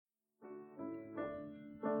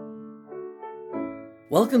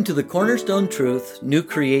Welcome to the Cornerstone Truth New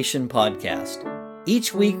Creation Podcast.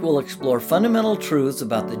 Each week we'll explore fundamental truths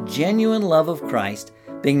about the genuine love of Christ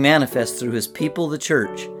being manifest through His people, the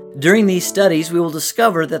church. During these studies, we will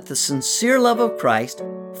discover that the sincere love of Christ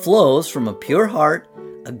flows from a pure heart,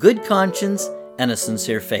 a good conscience, and a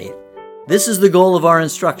sincere faith. This is the goal of our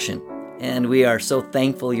instruction, and we are so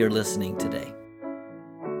thankful you're listening today.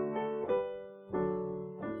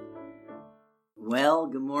 Well,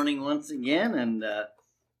 good morning once again, and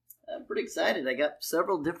I'm pretty excited. I got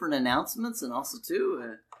several different announcements, and also too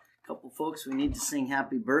a couple folks we need to sing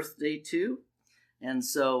happy birthday to. And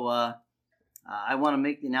so I want to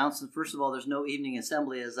make the announcement. First of all, there's no evening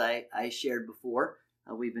assembly, as I shared before.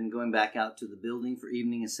 We've been going back out to the building for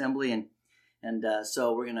evening assembly, and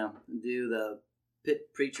so we're going to do the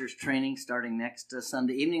pit preachers training starting next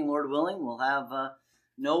Sunday evening, Lord willing. We'll have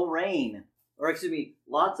no rain,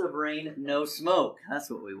 lots of rain, no smoke. That's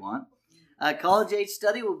what we want. College age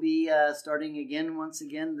study will be starting once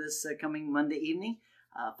again this coming Monday evening,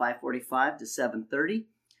 5:45 to 7:30.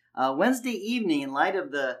 Wednesday evening, in light of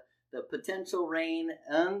the potential rain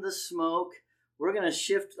and the smoke, we're going to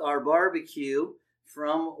shift our barbecue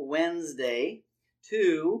from Wednesday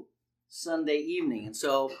to Sunday evening. And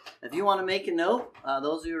so if you want to make a note,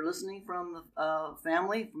 those who are listening from the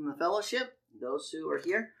family, from the fellowship, those who are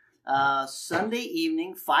here, Sunday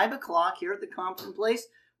evening, 5 o'clock here at the Compton Place,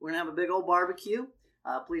 we're going to have a big old barbecue.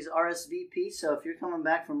 Please RSVP. So if you're coming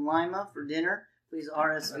back from Lima for dinner, please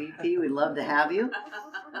RSVP. We'd love to have you.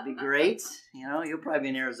 That'd be great. You know, you'll probably be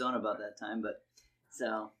in Arizona about that time. But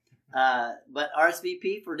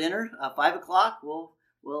RSVP for dinner, 5 o'clock. We'll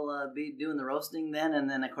be doing the roasting then. And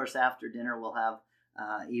then, of course, after dinner, we'll have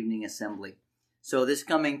evening assembly. So this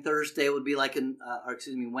coming Thursday would be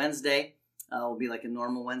Wednesday will be like a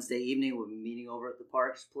normal Wednesday evening. We'll be meeting over at the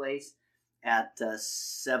Parks Place at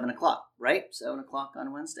 7 o'clock, right? 7 o'clock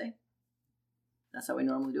on Wednesday. That's how we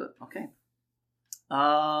normally do it. Okay.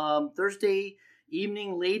 Thursday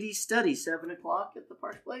evening ladies study, 7 o'clock at the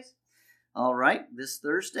Park Place. All right, this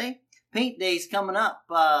Thursday. Paint Day's coming up.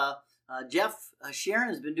 Jeff Sharon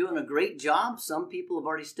has been doing a great job. Some people have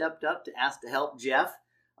already stepped up to ask to help Jeff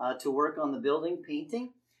to work on the building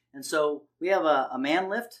painting. And so we have a man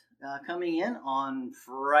lift coming in on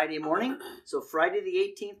Friday morning. So Friday the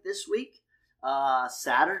 18th this week.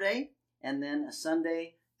 Saturday, and then a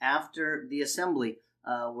Sunday after the assembly.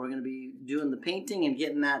 We're going to be doing the painting and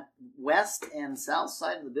getting that west and south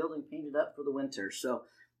side of the building painted up for the winter. So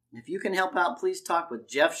if you can help out, please talk with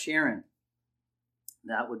Jeff Sharon.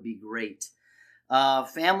 That would be great.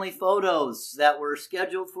 Family photos that were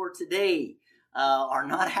scheduled for today are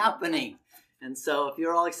not happening. And so if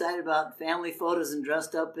you're all excited about family photos and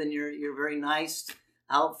dressed up in your very nice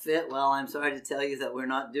outfit, well, I'm sorry to tell you that we're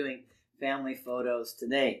not doing family photos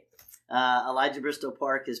today. Elijah Bristow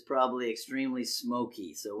Park is probably extremely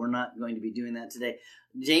smoky, so we're not going to be doing that today.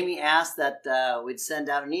 Jamie asked that we'd send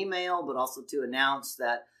out an email, but also to announce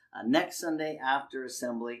that next Sunday after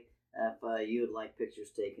assembly, if you would like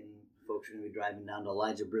pictures taken, folks are going to be driving down to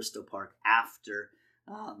Elijah Bristow Park after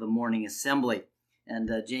the morning assembly.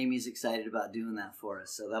 And Jamie's excited about doing that for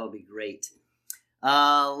us, so that'll be great.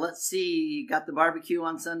 Let's see, got the barbecue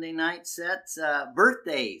on Sunday night set.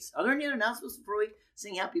 Birthdays. Are there any other announcements before we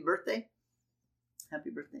sing happy birthday?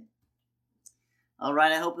 Happy birthday. All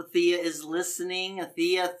right, I hope Athea is listening.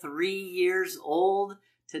 Athea, 3 years old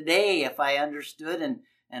today, if I understood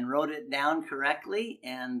and wrote it down correctly.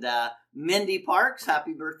 And Mindy Parks,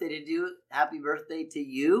 happy birthday to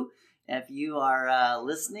you if you are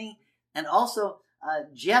listening. And also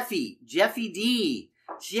Jeffy D.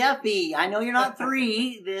 Jeffy, I know you're not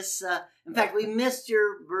 3. In fact, we missed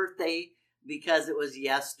your birthday because it was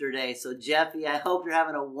yesterday. So, Jeffy, I hope you're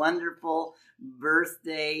having a wonderful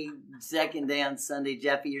birthday, second day on Sunday.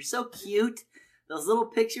 Jeffy, you're so cute. Those little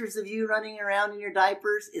pictures of you running around in your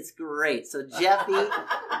diapers, it's great. So, Jeffy,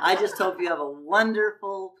 I just hope you have a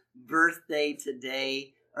wonderful birthday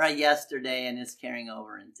today, or yesterday, and it's carrying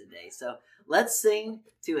over in today. So, let's sing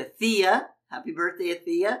to Athea. Happy birthday,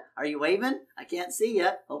 Athea. Are you waving? I can't see you.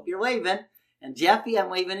 Hope you're waving. And Jeffy, I'm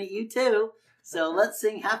waving at you too. So let's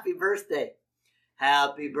sing happy birthday.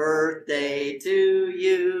 Happy birthday to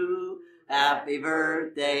you. Happy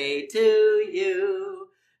birthday to you.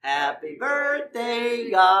 Happy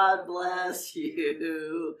birthday, God bless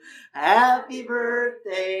you. Happy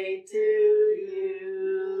birthday to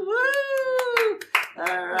you. Woo!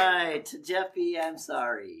 All right, Jeffy, I'm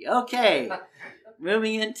sorry. Okay.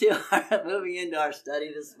 Moving into our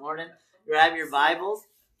study this morning, grab your Bibles.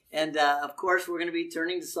 And, of course, we're going to be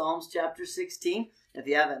turning to Psalms chapter 16. If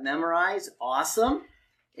you have it memorized, awesome.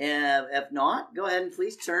 If not, go ahead and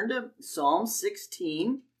please turn to Psalm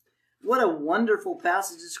 16. What a wonderful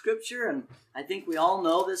passage of Scripture, and I think we all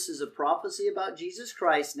know this is a prophecy about Jesus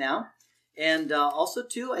Christ now. And also,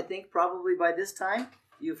 too, I think probably by this time,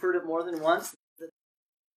 you've heard it more than once,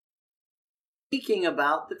 speaking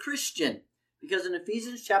about the Christian. Because in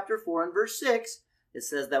Ephesians chapter 4 and verse 6, it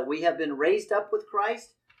says that we have been raised up with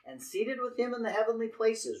Christ and seated with him in the heavenly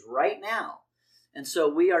places right now. And so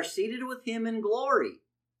we are seated with him in glory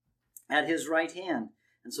at his right hand.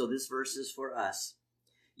 And so this verse is for us.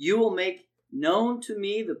 You will make known to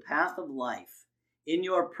me the path of life. In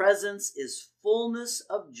your presence is fullness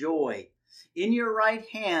of joy. In your right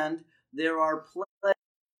hand there are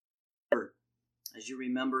pleasures. As you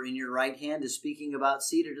remember, in your right hand is speaking about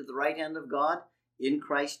seated at the right hand of God in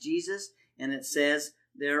Christ Jesus. And it says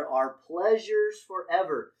there are pleasures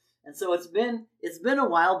forever. And so it's been a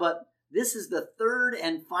while, but this is the third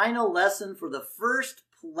and final lesson for the first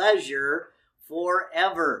pleasure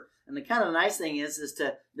forever. And the kind of nice thing is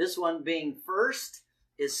to this one being first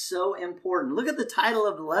is so important. Look at the title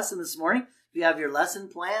of the lesson this morning. If you have your lesson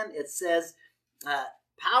plan, it says,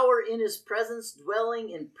 power in his presence, dwelling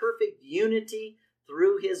in perfect unity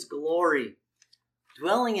through his glory.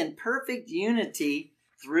 Dwelling in perfect unity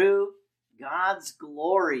through God's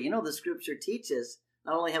glory. You know, the Scripture teaches,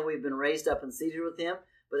 not only have we been raised up and seated with him,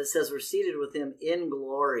 but it says we're seated with him in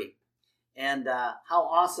glory. And how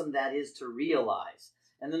awesome that is to realize.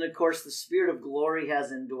 And then, of course, the Spirit of glory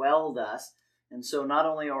has indwelled us. And so not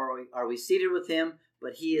only are we seated with him,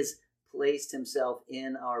 but he has placed himself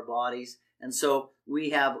in our bodies. And so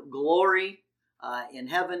we have glory in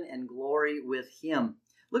heaven and glory with him.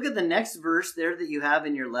 Look at the next verse there that you have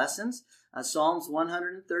in your lessons, Psalms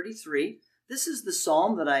 133. This is the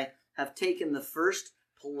psalm that I have taken the first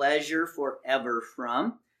pleasure forever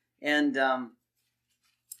from. And I,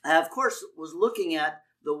 of course, was looking at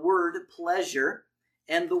the word pleasure.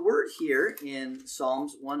 And the word here in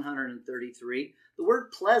Psalms 133, the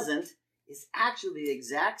word pleasant is actually the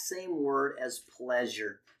exact same word as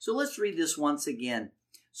pleasure. So let's read this once again.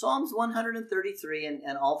 Psalms 133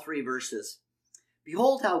 and all three verses.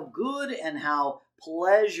 Behold how good and how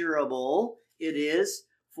pleasurable it is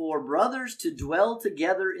for brothers to dwell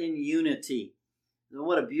together in unity.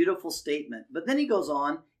 What a beautiful statement. But then he goes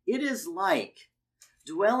on, it is like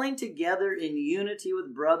dwelling together in unity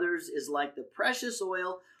with brothers is like the precious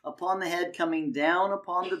oil upon the head coming down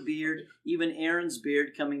upon the beard, even Aaron's beard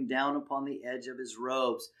coming down upon the edge of his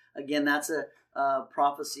robes. Again, that's a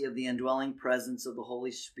prophecy of the indwelling presence of the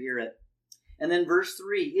Holy Spirit. And then verse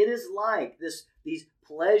 3, it is like these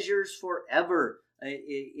pleasures forever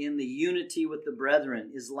in the unity with the brethren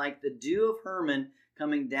is like the dew of Hermon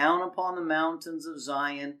coming down upon the mountains of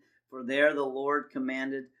Zion, for there the Lord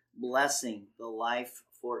commanded blessing, the life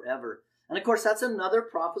forever. And of course, that's another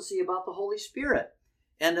prophecy about the Holy Spirit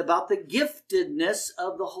and about the giftedness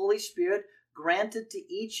of the Holy Spirit granted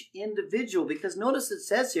to each individual. Because notice it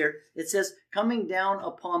says here, it says coming down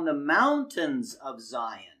upon the mountains of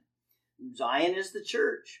Zion. Zion is the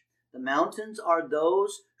church. The mountains are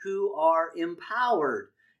those who are empowered.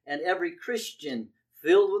 And every Christian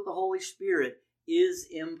filled with the Holy Spirit is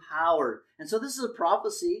empowered. And so this is a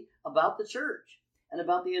prophecy about the church and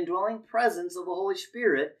about the indwelling presence of the Holy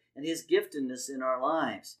Spirit and his giftedness in our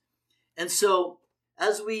lives. And so,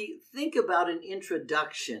 as we think about an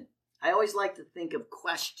introduction, I always like to think of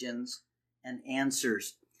questions and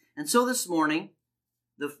answers. And so this morning,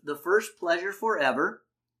 the first pleasure forever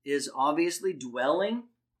is obviously dwelling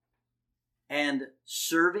and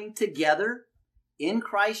serving together in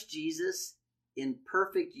Christ Jesus in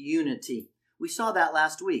perfect unity. We saw that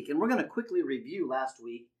last week, and we're going to quickly review last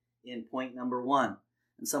week in point number 1.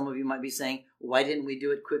 And some of you might be saying, why didn't we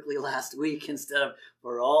do it quickly last week instead of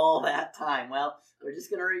for all that time? Well, we're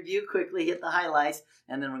just going to review quickly, hit the highlights,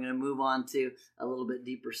 and then we're going to move on to a little bit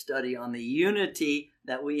deeper study on the unity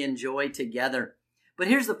that we enjoy together. But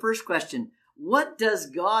here's the first question. What does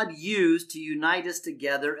God use to unite us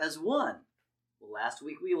together as one? Well, last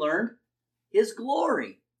week we learned his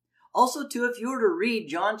glory. Also, too, if you were to read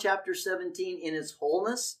John chapter 17 in its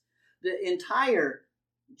wholeness, the entire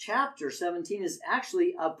chapter 17 is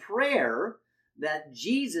actually a prayer that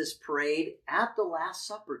Jesus prayed at the Last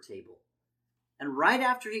Supper table. And right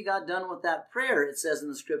after he got done with that prayer, it says in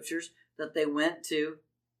the scriptures that they went to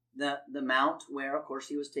the mount where, of course,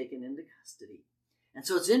 he was taken into custody. And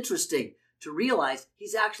so it's interesting to realize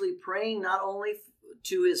he's actually praying not only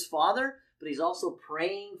to his Father, but he's also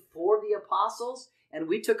praying for the apostles. And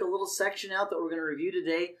we took a little section out that we're going to review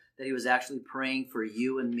today that he was actually praying for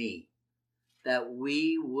you and me, that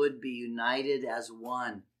we would be united as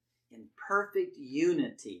one in perfect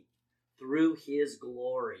unity through his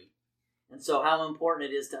glory. And so how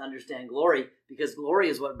important it is to understand glory, because glory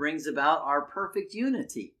is what brings about our perfect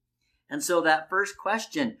unity. And so that first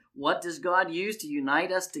question, what does God use to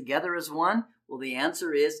unite us together as one? Well, the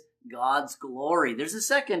answer is God's glory. There's a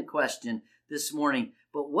second question this morning,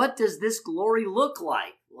 but what does this glory look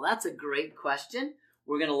like? Well, that's a great question.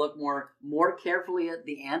 We're going to look more carefully at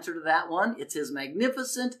the answer to that one. It's his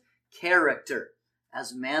magnificent character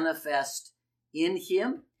as manifest in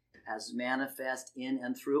him, as manifest in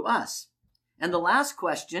and through us. And the last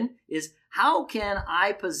question is, how can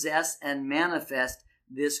I possess and manifest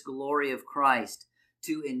this glory of Christ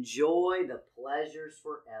to enjoy the pleasures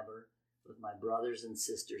forever with my brothers and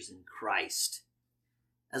sisters in Christ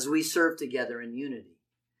as we serve together in unity?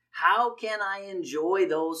 How can I enjoy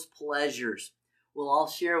those pleasures? Well, I'll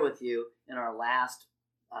share with you in our last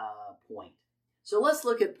point. So let's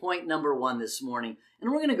look at point number 1 this morning.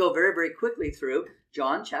 And we're going to go very, very quickly through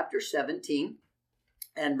John chapter 17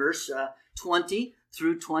 and verse 20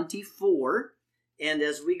 through 24. And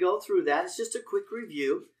as we go through that, it's just a quick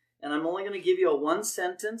review. And I'm only going to give you a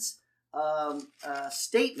one-sentence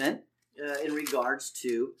statement in regards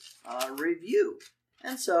to review.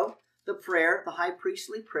 And so the prayer, the high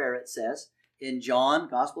priestly prayer, it says in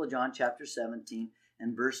Gospel of John chapter 17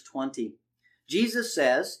 and verse 20. Jesus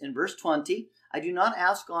says in verse 20, I do not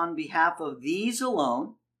ask on behalf of these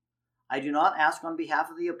alone. I do not ask on behalf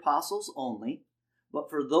of the apostles only, but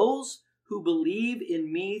for those who believe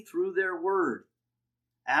in me through their word.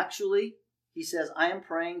 Actually, he says, I am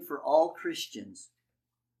praying for all Christians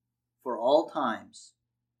for all times.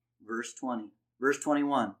 Verse 20, verse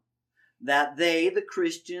 21, that they, the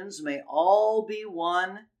Christians, may all be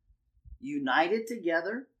one, united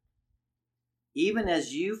together, even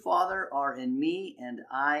as you, Father, are in me and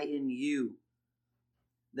I in you,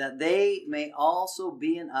 that they may also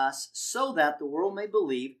be in us, so that the world may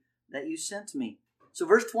believe that you sent me. So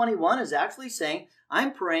verse 21 is actually saying,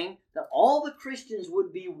 I'm praying that all the Christians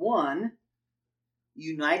would be one,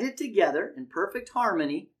 united together in perfect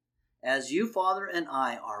harmony, as you, Father, and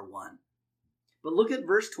I are one. But look at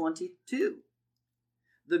verse 22.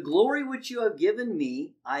 The glory which you have given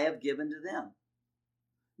me, I have given to them.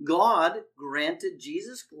 God granted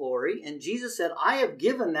Jesus glory, and Jesus said, I have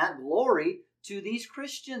given that glory to these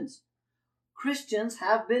Christians. Christians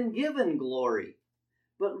have been given glory.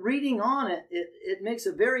 But reading on it makes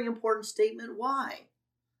a very important statement. Why?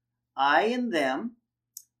 I and them,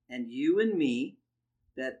 and you and me,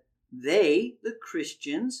 that they, the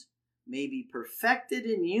Christians, may be perfected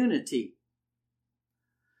in unity.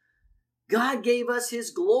 God gave us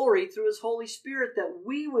his glory through his Holy Spirit that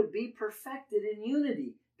we would be perfected in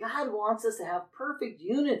unity. God wants us to have perfect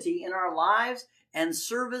unity in our lives and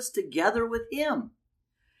service together with him.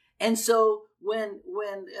 And so when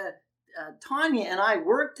Tanya and I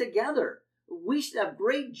work together, we should have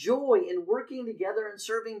great joy in working together and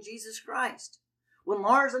serving Jesus Christ. When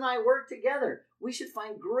Lars and I work together, we should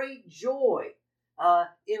find great joy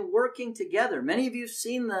in working together. Many of you have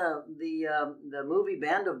seen the movie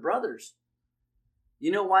Band of Brothers.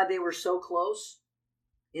 You know why they were so close?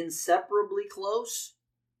 Inseparably close?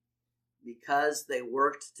 Because they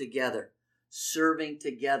worked together, serving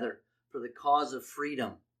together for the cause of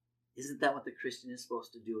freedom. Isn't that what the Christian is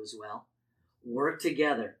supposed to do as well? Work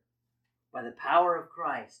together by the power of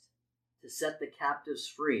Christ to set the captives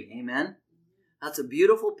free. Amen? That's a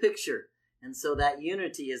beautiful picture. And so that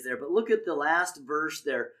unity is there. But look at the last verse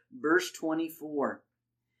there, verse 24.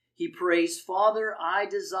 He prays, Father, I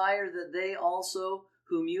desire that they also,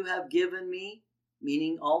 whom you have given me,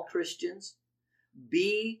 meaning all Christians,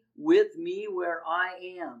 be with me where I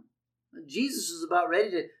am. Jesus is about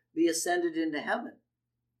ready to be ascended into heaven.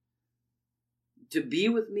 To be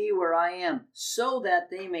with me where I am, so that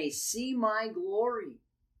they may see my glory.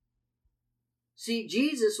 See,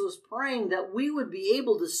 Jesus was praying that we would be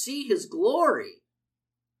able to see his glory,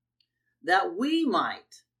 that we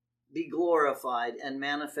might be glorified and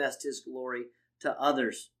manifest his glory to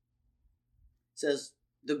others. It says,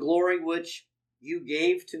 the glory which you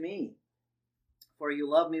gave to me, for you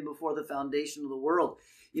loved me before the foundation of the world.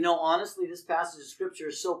 You know, honestly, this passage of Scripture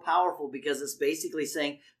is so powerful because it's basically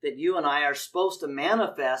saying that you and I are supposed to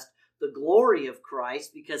manifest the glory of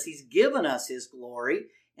Christ because he's given us his glory.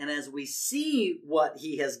 And as we see what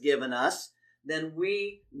he has given us, then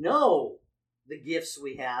we know the gifts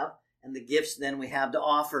we have and the gifts then we have to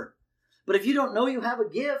offer. But if you don't know you have a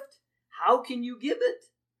gift, how can you give it?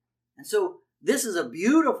 And so this is a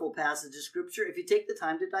beautiful passage of Scripture if you take the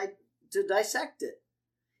time to dissect it.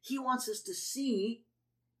 He wants us to see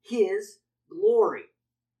his glory.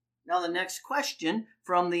 Now the next question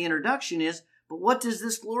from the introduction is, But what does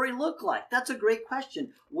this glory look like? That's a great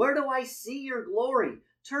question. Where do I see your glory?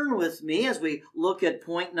 Turn with me as we look at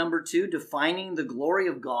point number 2, defining the glory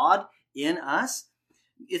of God in us.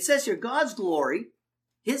 It says here, God's glory,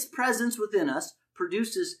 his presence within us,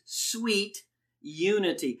 produces sweet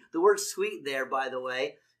unity. The word sweet there, by the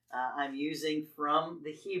way, I'm using from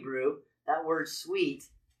the Hebrew. That word sweet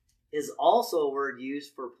is also a word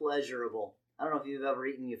used for pleasurable. I don't know if you've ever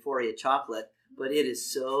eaten Euphoria chocolate, but it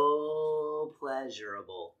is so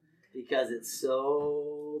pleasurable because it's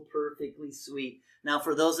so perfectly sweet. Now,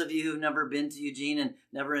 for those of you who've never been to Eugene and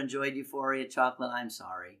never enjoyed Euphoria chocolate, I'm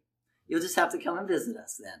sorry. You'll just have to come and visit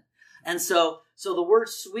us then. And so the word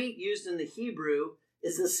sweet used in the Hebrew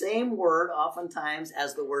is the same word oftentimes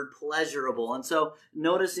as the word pleasurable. And so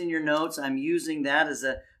notice in your notes, I'm using that as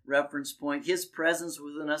a reference point. His presence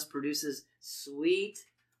within us produces sweet,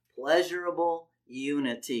 pleasurable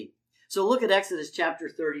unity. So look at Exodus chapter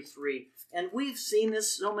 33. And we've seen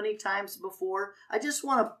this so many times before. I just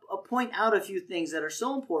want to point out a few things that are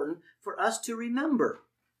so important for us to remember.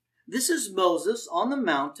 This is Moses on the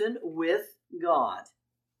mountain with God.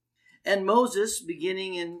 And Moses,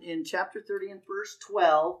 beginning in chapter 30 and verse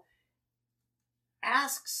 12,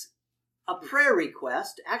 asks a prayer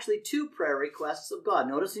request, actually 2 prayer requests of God.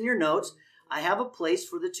 Notice in your notes, I have a place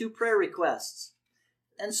for the 2 prayer requests.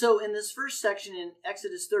 And so in this first section in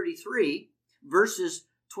Exodus 33, verses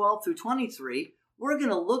 12 through 23, we're going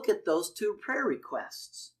to look at those 2 prayer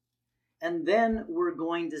requests. And then we're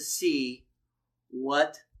going to see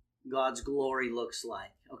what God's glory looks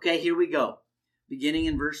like. Okay, here we go. Beginning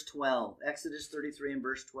in verse 12, Exodus 33 and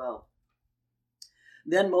verse 12.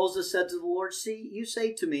 Then Moses said to the Lord, "See, you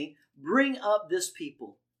say to me, bring up this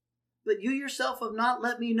people, but you yourself have not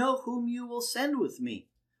let me know whom you will send with me.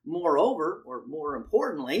 Moreover, or more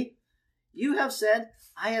importantly, you have said,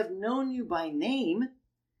 I have known you by name,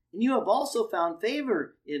 and you have also found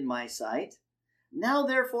favor in my sight. Now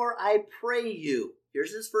therefore I pray you,"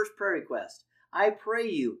 here's his first prayer request, "I pray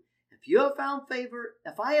you,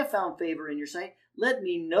 if I have found favor in your sight, let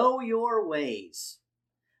me know your ways,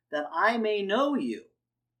 that I may know you,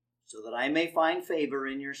 so that I may find favor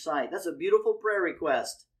in your sight." That's a beautiful prayer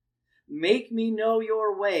request. Make me know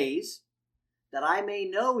your ways, that I may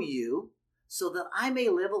know you, so that I may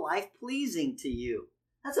live a life pleasing to you.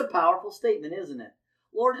 That's a powerful statement, isn't it?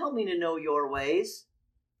 Lord, help me to know your ways,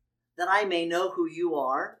 that I may know who you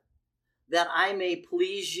are, that I may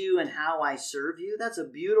please you in how I serve you. That's a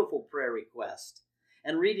beautiful prayer request.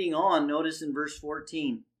 And reading on, notice in verse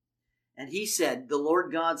 14, "And he said, the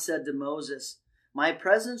Lord God said to Moses, my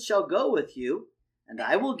presence shall go with you, and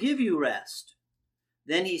I will give you rest.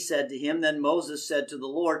 Then he said to him, then Moses said to the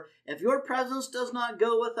Lord, if your presence does not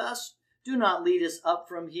go with us, do not lead us up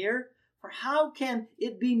from here. For how can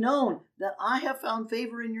it be known that I have found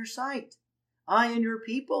favor in your sight, I and your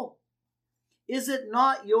people? Is it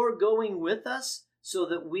not your going with us, so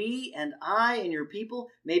that we and I and your people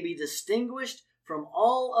may be distinguished from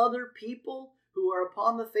all other people who are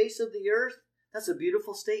upon the face of the earth?" That's a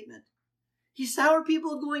beautiful statement. He said, how are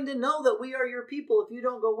people going to know that we are your people if you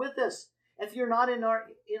don't go with us, if you're not in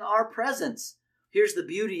our presence? Here's the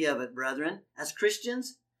beauty of it, brethren. As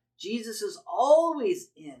Christians, Jesus is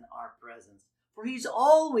always in our presence, for he's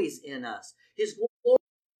always in us. His glory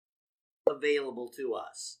is available to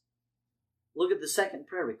us. Look at the second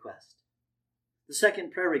prayer request. The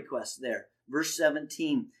second prayer request there, verse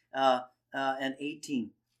 17 and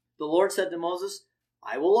 18. The Lord said to Moses,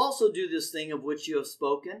 I will also do this thing of which you have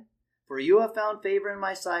spoken, for you have found favor in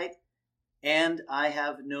my sight, and I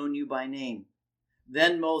have known you by name.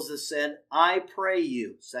 Then Moses said, I pray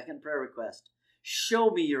you, second prayer request, show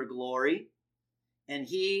me your glory. And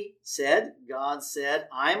he said, God said,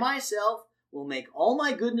 I myself will make all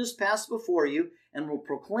my goodness pass before you, and will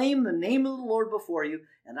proclaim the name of the Lord before you,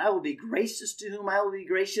 and I will be gracious to whom I will be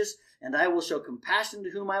gracious, and I will show compassion to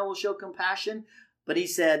whom I will show compassion. But he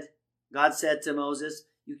said, God said to Moses,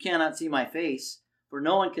 you cannot see my face, for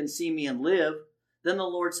no one can see me and live. Then the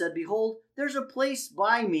Lord said, behold, there's a place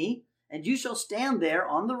by me, and you shall stand there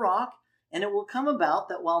on the rock, and it will come about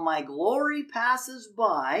that while my glory passes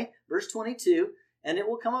by, verse 22, and it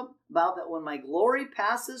will come about that when my glory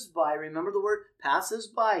passes by, remember the word passes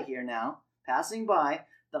by here now, passing by,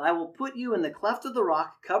 that I will put you in the cleft of the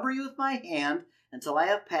rock, cover you with my hand until I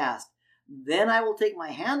have passed. Then I will take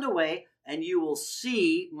my hand away, and you will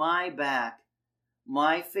see my back.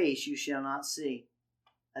 My face you shall not see.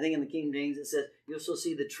 I think in the King James it says, you shall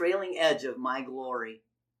see the trailing edge of my glory.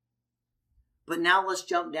 But now let's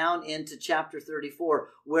jump down into chapter 34,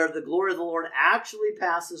 where the glory of the Lord actually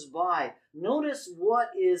passes by. Notice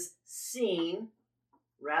what is seen,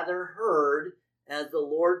 rather heard, as the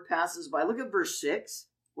Lord passes by. Look at verse 6.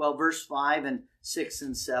 Well, verse 5 and 6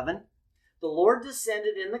 and 7. The Lord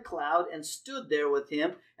descended in the cloud and stood there with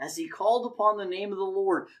him as he called upon the name of the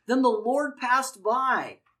Lord. Then the Lord passed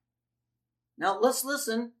by. Now let's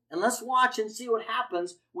listen and let's watch and see what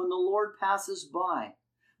happens when the Lord passes by.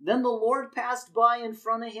 Then the Lord passed by in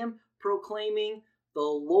front of him, proclaiming, the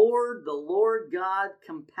Lord God,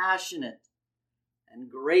 compassionate and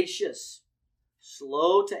gracious,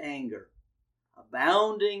 slow to anger,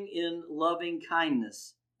 abounding in loving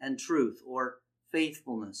kindness and truth, or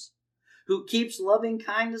faithfulness, who keeps loving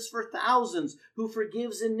kindness for thousands, who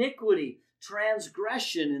forgives iniquity,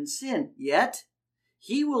 transgression, and sin. Yet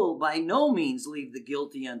he will by no means leave the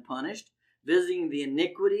guilty unpunished, visiting the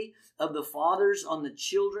iniquity of the fathers on the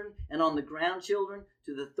children and on the grandchildren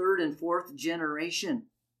to the third and fourth generation.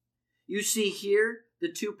 You see here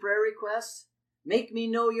the two prayer requests. Make me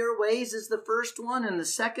know your ways is the first one, and the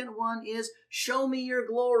second one is, show me your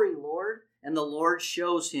glory, Lord. And the Lord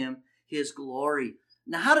shows him his glory.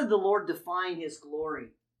 Now, how did the Lord define his glory?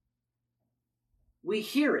 We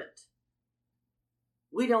hear it.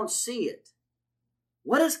 We don't see it.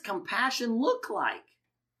 What does compassion look like?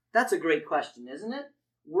 That's a great question, isn't it?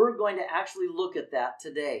 We're going to actually look at that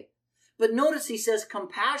today. But notice he says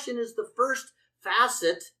compassion is the first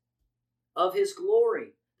facet of his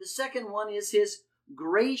glory. The second one is his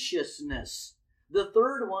graciousness. The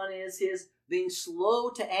third one is his being slow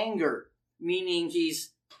to anger, meaning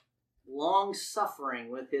he's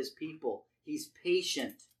long-suffering with his people. He's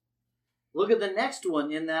patient. Look at the next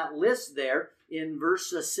one in that list there in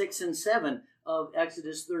verses 6 and 7 of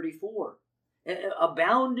Exodus 34.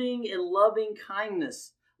 Abounding in loving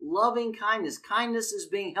kindness. Loving kindness. Kindness is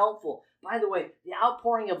being helpful. By the way, the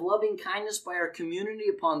outpouring of loving kindness by our community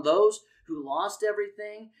upon those who lost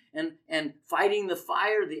everything and fighting the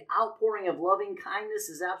fire, the outpouring of loving kindness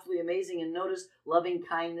is absolutely amazing. And notice, loving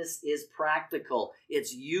kindness is practical.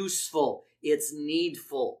 It's useful. It's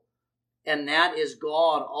needful. And that is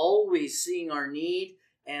God always seeing our need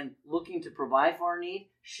and looking to provide for our need.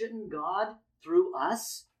 Shouldn't God, through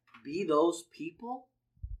us, be those people?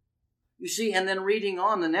 You see, and then reading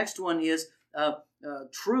on, the next one is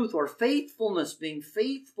truth or faithfulness, being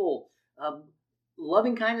faithful,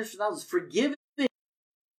 loving kindness for thousands, forgiving.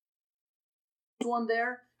 One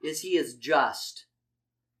there is he is just.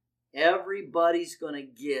 Everybody's going to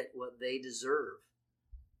get what they deserve.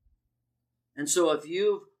 And so if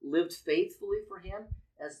you've lived faithfully for him,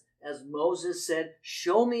 as Moses said,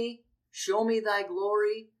 show me thy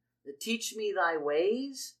glory, teach me thy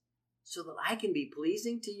ways, so that I can be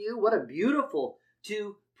pleasing to you. What a beautiful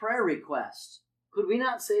two prayer requests. Could we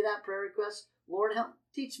not say that prayer request? Lord, help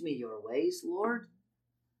teach me your ways, Lord.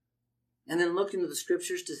 And then look into the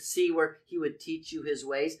scriptures to see where he would teach you his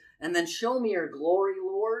ways. And then show me your glory,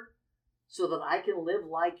 Lord, so that I can live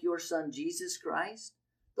like your son, Jesus Christ.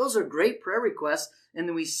 Those are great prayer requests. And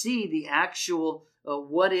then we see the actual,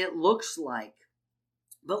 what it looks like.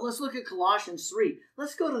 But let's look at Colossians 3.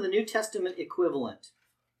 Let's go to the New Testament equivalent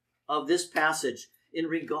of this passage in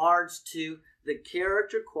regards to the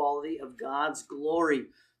character quality of God's glory.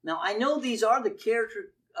 Now, I know these are the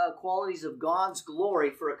character qualities of God's glory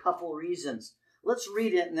for a couple reasons. Let's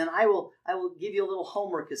read it, and then I will give you a little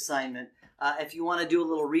homework assignment if you want to do a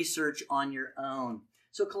little research on your own.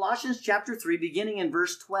 So Colossians chapter 3, beginning in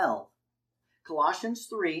verse 12. Colossians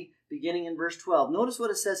 3, beginning in verse 12. Notice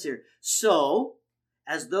what it says here. So,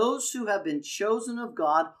 as those who have been chosen of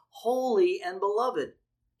God, holy and beloved.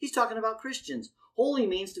 He's talking about Christians. Holy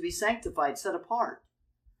means to be sanctified, set apart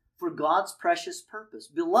for God's precious purpose.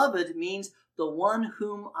 Beloved means the one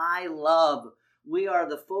whom I love. We are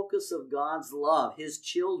the focus of God's love, his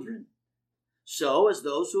children. So, as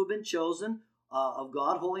those who have been chosen of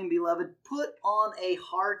God, holy and beloved, put on a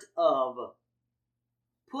heart of.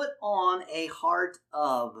 Put on a heart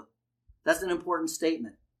of. That's an important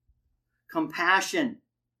statement. Compassion.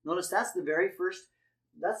 Notice that's the very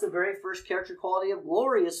first character quality of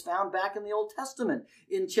glory is found back in the Old Testament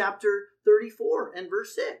in chapter 34 and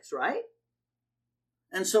verse 6, right?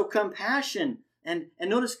 And so compassion and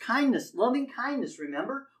notice kindness, loving kindness,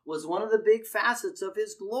 remember, was one of the big facets of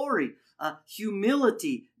his glory.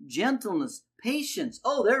 Humility, gentleness, patience.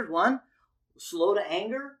 Oh, there's one. Slow to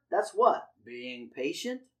anger. That's what? Being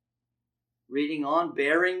patient. Reading on,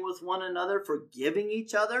 bearing with one another, forgiving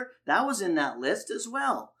each other. That was in that list as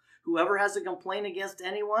well. Whoever has a complaint against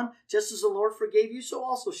anyone, just as the Lord forgave you, so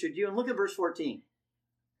also should you. And look at verse 14.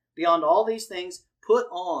 Beyond all these things, put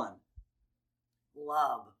on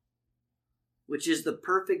love, which is the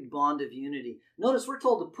perfect bond of unity. Notice we're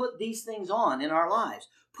told to put these things on in our lives.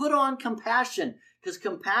 Put on compassion, because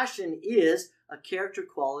compassion is a character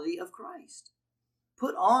quality of Christ.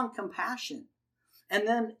 Put on compassion. And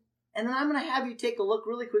then I'm going to have you take a look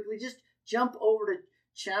really quickly. Just jump over to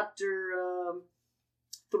chapter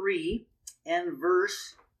 3 and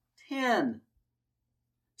verse 10.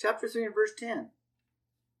 Chapter 3 and verse 10.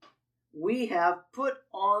 We have put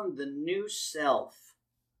on the new self.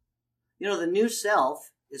 You know, the new self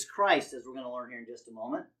is Christ, as we're going to learn here in just a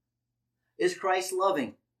moment. Is Christ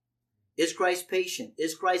loving? Is Christ patient?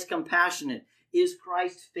 Is Christ compassionate? Is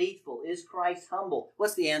Christ faithful? Is Christ humble?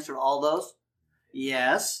 What's the answer to all those?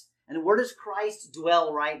 Yes. And where does Christ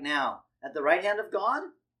dwell right now? At the right hand of God?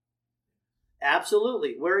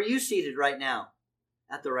 Absolutely. Where are you seated right now?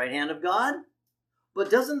 At the right hand of God? But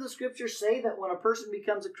doesn't the scripture say that when a person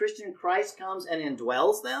becomes a Christian, Christ comes and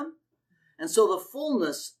indwells them? And so the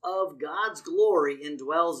fullness of God's glory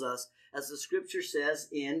indwells us, as the scripture says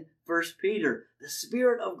in 1 Peter. The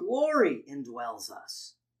Spirit of glory indwells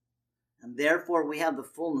us. And therefore we have the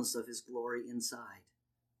fullness of His glory inside.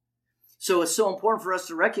 So it's so important for us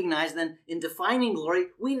to recognize then, in defining glory,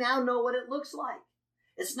 we now know what it looks like.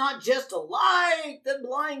 It's not just a light that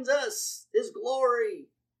blinds us, His glory.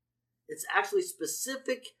 It's actually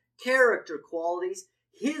specific character qualities,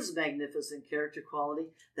 His magnificent character quality,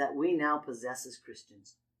 that we now possess as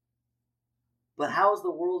Christians. But how is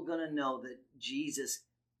the world going to know that Jesus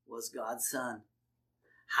was God's Son?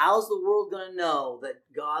 How's the world going to know that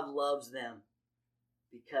God loves them?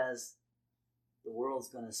 Because the world's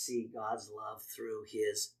going to see God's love through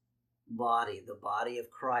His body, the body of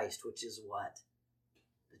Christ, which is what?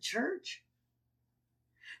 The church.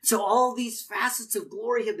 So all these facets of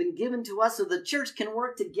glory have been given to us so the church can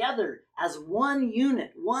work together as one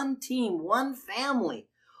unit, one team, one family,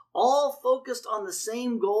 all focused on the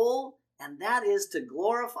same goal, and that is to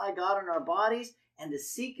glorify God in our bodies and to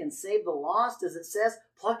seek and save the lost, as it says,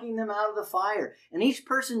 plucking them out of the fire, and each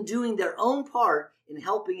person doing their own part in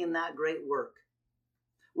helping in that great work.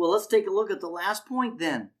 Well, let's take a look at the last point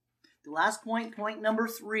then. The last point, point number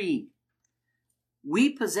 3. We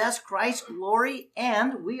possess Christ's glory,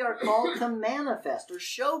 and we are called to manifest or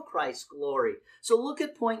show Christ's glory. So look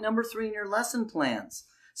at point number 3 in your lesson plans.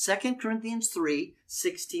 2 Corinthians 3,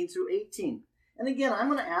 16 through 18. And again, I'm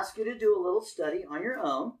going to ask you to do a little study on your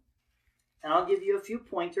own, and I'll give you a few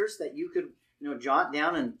pointers that you could jot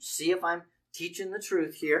down and see if I'm teaching the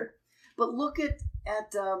truth here. But look at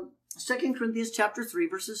 2 Corinthians chapter 3,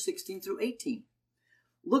 verses 16 through 18.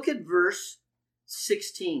 Look at verse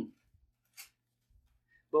 16.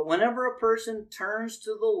 But whenever a person turns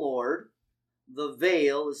to the Lord, the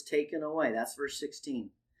veil is taken away. That's verse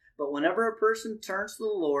 16. But whenever a person turns to the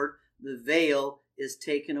Lord, the veil is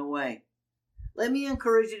taken away. Let me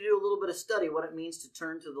encourage you to do a little bit of study what it means to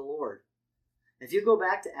turn to the Lord. If you go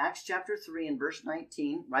back to Acts chapter 3 and verse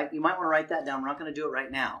 19, right? You might want to write that down. We're not going to do it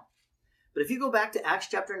right now. But if you go back to Acts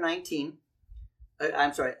chapter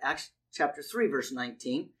 3 verse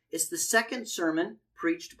 19, it's the second sermon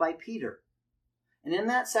preached by Peter. And in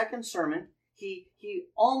that second sermon, he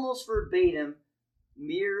almost verbatim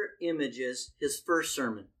mirror images his first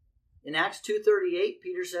sermon. In Acts 2:38,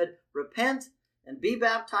 Peter said, "Repent and be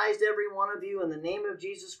baptized every one of you in the name of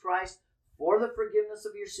Jesus Christ for the forgiveness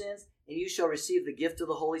of your sins, and you shall receive the gift of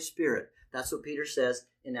the Holy Spirit." That's what Peter says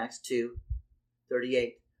in Acts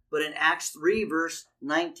 2:38. But in Acts 3 verse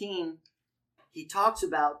 19, he talks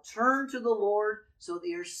about turn to the Lord so that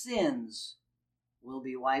your sins will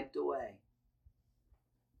be wiped away.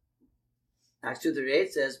 Acts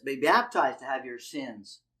 2:38 says, "Be baptized to have your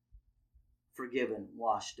sins forgiven,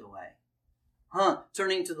 washed away."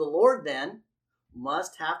 Turning to the Lord then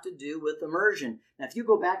must have to do with immersion. Now, if you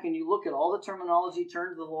go back and you look at all the terminology turn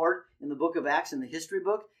to the Lord in the book of Acts, in the history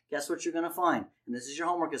book, guess what you're going to find? And this is your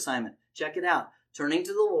homework assignment. Check it out. Turning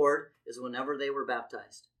to the Lord is whenever they were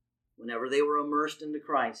baptized, whenever they were immersed into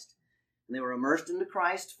Christ. And they were immersed into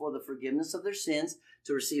Christ for the forgiveness of their sins,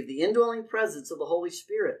 to receive the indwelling presence of the Holy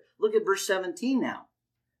Spirit. Look at verse 17 now.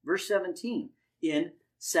 Verse 17 in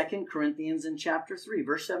 2 Corinthians in chapter 3.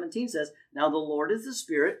 Verse 17 says, "Now the Lord is the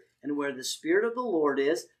Spirit, and where the Spirit of the Lord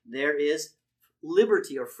is, there is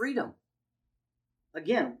liberty," or freedom.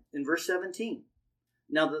 Again, in verse 17.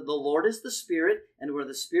 Now the Lord is the Spirit, and where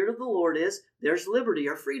the Spirit of the Lord is, there's liberty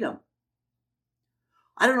or freedom.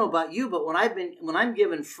 I don't know about you, but when I'm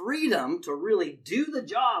given freedom to really do the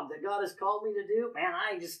job that God has called me to do, man,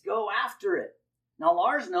 I just go after it. Now,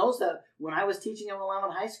 Lars knows that when I was teaching at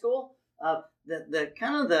Willamette High School, the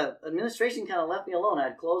administration kind of left me alone.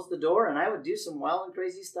 I'd close the door and I would do some wild and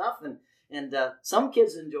crazy stuff, and some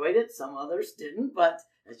kids enjoyed it, some others didn't. But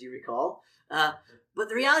as you recall, but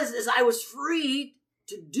the reality is I was free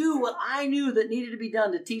to do what I knew that needed to be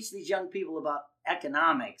done to teach these young people about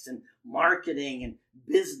economics and marketing and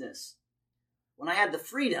business. when I had the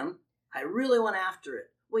freedom, I really went after it.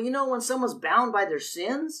 Well, when someone's bound by their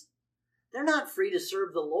sins, they're not free to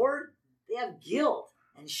serve the Lord. They have guilt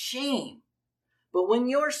and shame. But when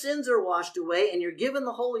your sins are washed away and you're given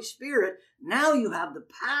the Holy Spirit, now you have the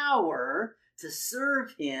power to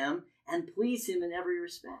serve Him and please Him in every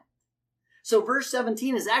respect. So verse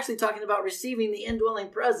 17 is actually talking about receiving the indwelling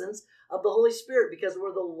presence of the Holy Spirit, because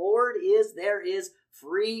where the Lord is, there is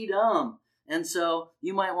freedom. And so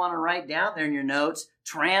you might want to write down there in your notes,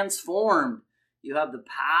 transformed. You have the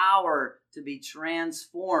power to be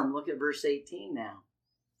transformed. Look at verse 18 now.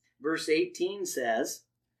 Verse 18 says,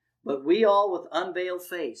 but we all with unveiled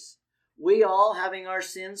face, we all having our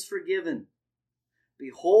sins forgiven,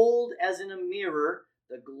 behold as in a mirror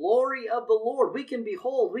the glory of the Lord. We can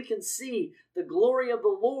behold, we can see the glory of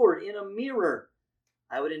the Lord in a mirror.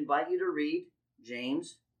 I would invite you to read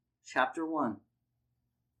James chapter 1,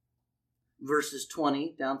 verses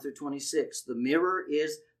 20 down through 26. The mirror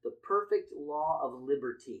is the perfect law of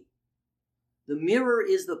liberty. The mirror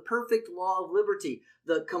is the perfect law of liberty,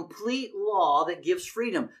 the complete law that gives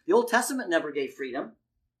freedom. The Old Testament never gave freedom.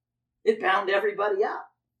 It bound everybody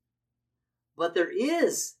up. But there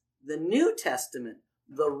is the New Testament,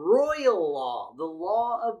 the royal law, the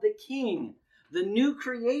law of the king, the new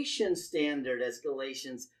creation standard, as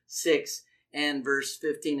Galatians 6 and verse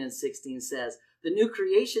 15 and 16 says. The new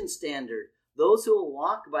creation standard, those who will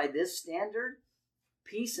walk by this standard,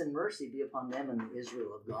 peace and mercy be upon them in the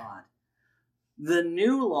Israel of God. The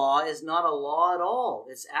new law is not a law at all.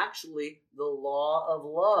 It's actually the law of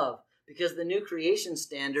love, because the new creation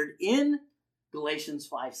standard in Galatians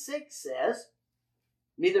 5:6 says,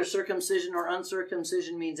 neither circumcision nor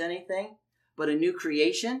uncircumcision means anything, but a new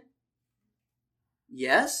creation.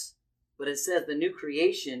 Yes, but it says the new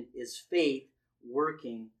creation is faith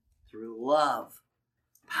working through love.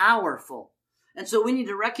 Powerful. And so we need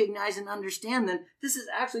to recognize and understand then this is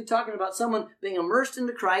actually talking about someone being immersed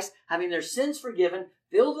into Christ, having their sins forgiven,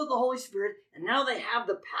 filled with the Holy Spirit, and now they have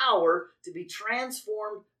the power to be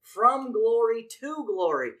transformed from glory to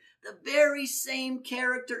glory. The very same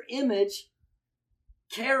character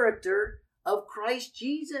of Christ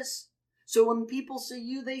Jesus. So when people see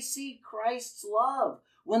you, they see Christ's love.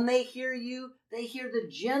 When they hear you, they hear the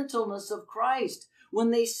gentleness of Christ.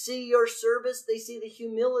 When they see your service, they see the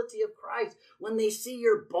humility of Christ. When they see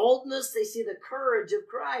your boldness, they see the courage of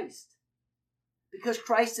Christ. Because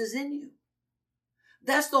Christ is in you.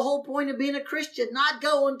 That's the whole point of being a Christian, not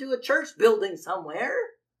going to a church building somewhere.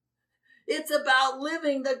 It's about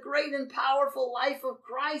living the great and powerful life of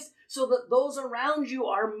Christ so that those around you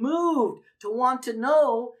are moved to want to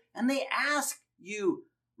know, and they ask you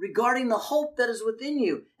regarding the hope that is within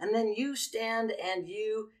you. And then you stand and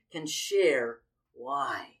you can share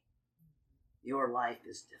why your life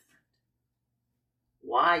is different.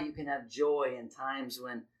 Why you can have joy in times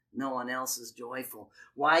when no one else is joyful.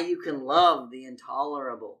 Why you can love the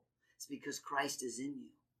intolerable. It's because Christ is in you.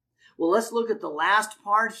 Well, let's look at the last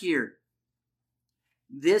part here.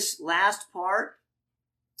 This last part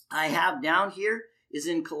I have down here is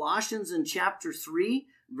in Colossians in chapter 3,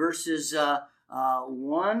 verses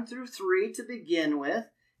 1 through 3 to begin with.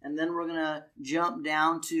 And then we're going to jump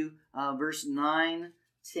down to verse 9,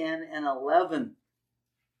 10, and 11.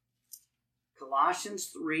 Colossians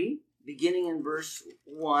 3, beginning in verse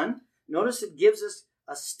 1. Notice it gives us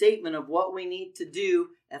a statement of what we need to do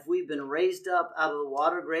if we've been raised up out of the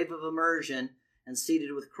water grave of immersion and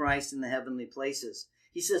seated with Christ in the heavenly places.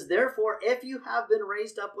 He says, therefore, if you have been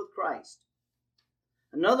raised up with Christ.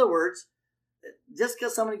 In other words, just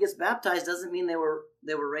because somebody gets baptized doesn't mean they were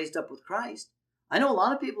raised up with Christ. I know a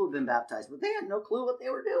lot of people have been baptized, but they had no clue what they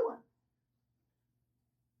were doing.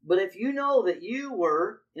 But if you know that you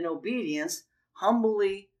were, in obedience,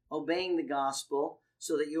 humbly obeying the gospel,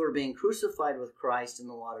 so that you were being crucified with Christ in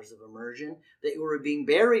the waters of immersion, that you were being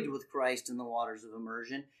buried with Christ in the waters of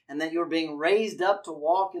immersion, and that you were being raised up to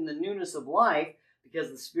walk in the newness of life,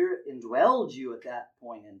 because the Spirit indwelled you at that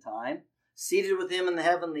point in time, seated with Him in the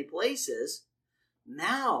heavenly places,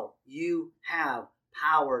 now you have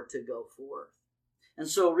power to go forth. And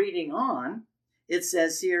so reading on, it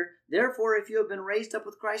says here, therefore, if you have been raised up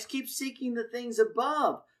with Christ, keep seeking the things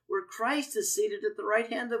above, where Christ is seated at the right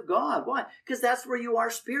hand of God. Why? Because that's where you are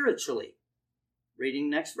spiritually. Reading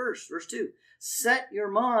next verse 2. Set your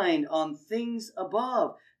mind on things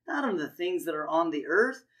above, not on the things that are on the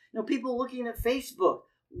earth. People looking at Facebook,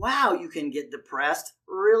 wow, you can get depressed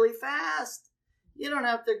really fast. You don't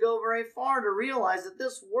have to go very far to realize that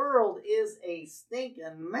this world is a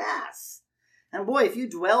stinking mess. And boy, if you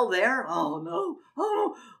dwell there, oh no,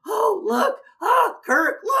 look,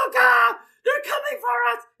 Kirk, look, they're coming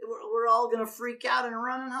for us. We're all going to freak out and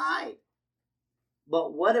run and hide.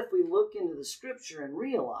 But what if we look into the scripture and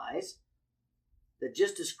realize that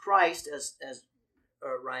just as Christ, as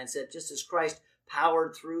Ryan said, just as Christ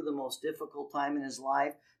powered through the most difficult time in his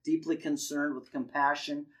life, deeply concerned with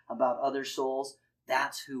compassion about other souls,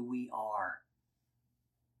 that's who we are.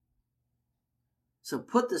 So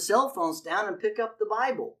put the cell phones down and pick up the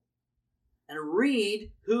Bible and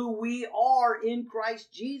read who we are in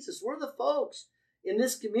Christ Jesus. We're the folks in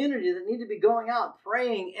this community that need to be going out,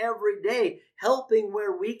 praying every day, helping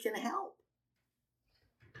where we can help.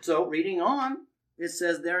 So reading on, it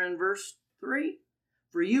says there in verse 3,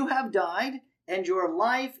 "For you have died, and your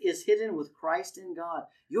life is hidden with Christ in God."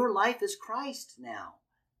 Your life is Christ now.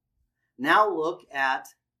 Now look at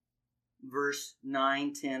verse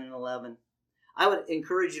 9, 10, and 11. I would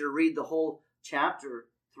encourage you to read the whole chapter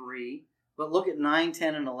 3, but look at 9,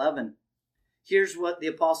 10, and 11. Here's what the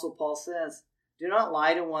Apostle Paul says. "Do not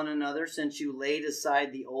lie to one another, since you laid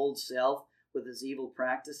aside the old self with its evil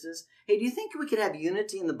practices." Hey, do you think we could have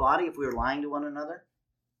unity in the body if we were lying to one another?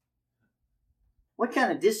 What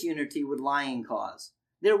kind of disunity would lying cause?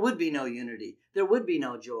 There would be no unity. There would be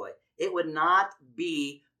no joy. It would not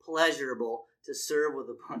be pleasurable to serve with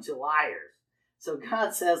a bunch of liars. So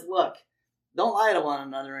God says, look, don't lie to one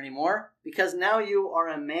another anymore, because now you are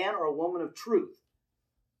a man or a woman of truth.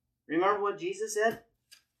 Remember what Jesus said?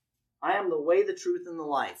 "I am the way, the truth, and the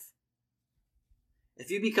life."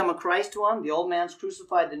 If you become a Christ one, the old man's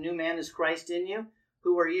crucified, the new man is Christ in you.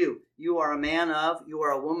 Who are you? You are a man of, you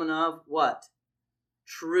are a woman of what?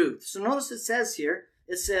 Truth. So notice it says here,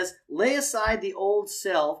 it says, lay aside the old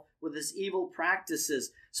self with its evil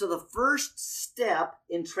practices. So the first step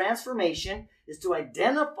in transformation is to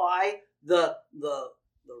identify the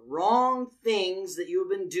wrong things that you have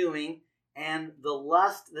been doing and the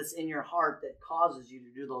lust that's in your heart that causes you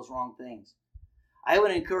to do those wrong things. I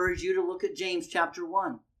would encourage you to look at James chapter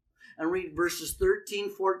 1 and read verses 13,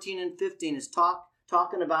 14, and 15. It's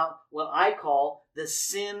talking about what I call the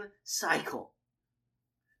sin cycle.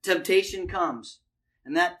 Temptation comes,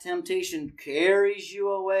 and that temptation carries you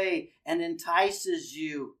away and entices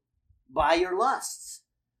you by your lusts.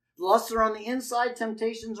 The lusts are on the inside,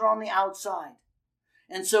 temptations are on the outside.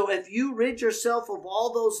 And so if you rid yourself of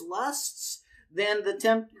all those lusts, then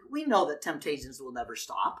we know that temptations will never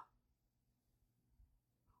stop.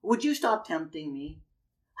 Would you stop tempting me?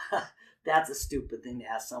 That's a stupid thing to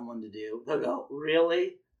ask someone to do. They'll go,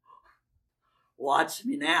 really? Watch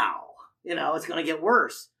me now. It's going to get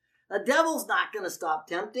worse. The devil's not going to stop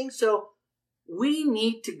tempting, so we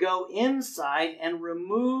need to go inside and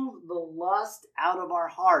remove the lust out of our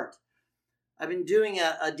heart. I've been doing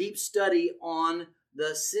a deep study on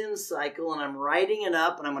the sin cycle, and I'm writing it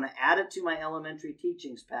up, and I'm going to add it to my elementary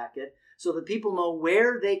teachings packet so that people know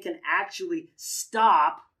where they can actually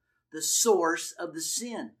stop the source of the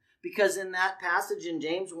sin. Because in that passage in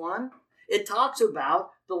James 1, it talks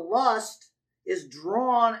about the lust is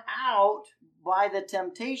drawn out by the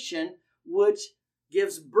temptation, which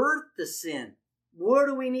gives birth to sin. Where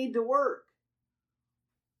do we need to work?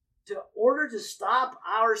 In order to stop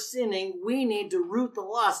our sinning, we need to root the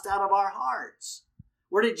lust out of our hearts.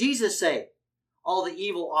 Where did Jesus say all the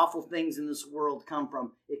evil, awful things in this world come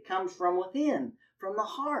from? It comes from within, from the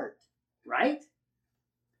heart, right?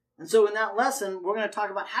 And so in that lesson, we're going to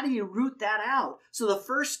talk about how do you root that out. So the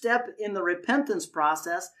first step in the repentance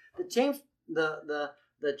process, the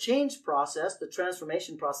change process, the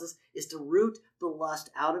transformation process, is to root the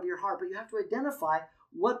lust out of your heart. But you have to identify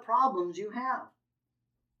what problems you have.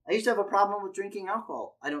 I used to have a problem with drinking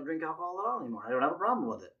alcohol. I don't drink alcohol at all anymore. I don't have a problem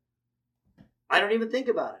with it. I don't even think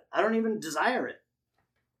about it. I don't even desire it.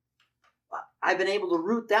 I've been able to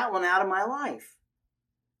root that one out of my life.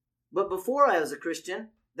 But before I was a Christian,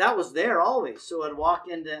 that was there always. So I'd walk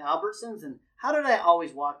into Albertsons, and how did I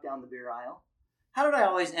always walk down the beer aisle? How did I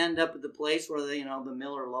always end up at the place where the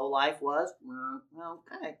Miller Low Life was?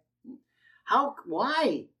 Okay.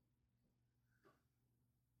 Why?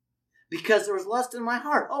 Because there was lust in my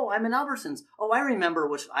heart. Oh, I'm in Albertsons. Oh, I remember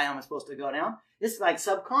which aisle I'm supposed to go down. It's like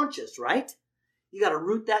subconscious, right? You got to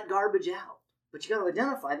root that garbage out. But you got to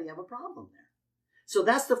identify that you have a problem there. So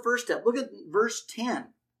that's the first step. Look at verse 10.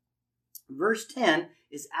 Verse 10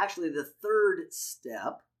 is actually the third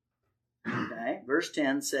step. Okay, verse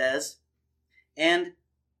 10 says, and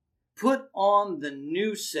put on the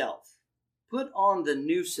new self. Put on the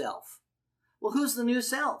new self. Well, who's the new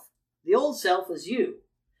self? The old self is you.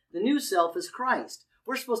 The new self is Christ.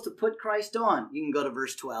 We're supposed to put Christ on. You can go to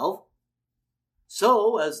verse 12.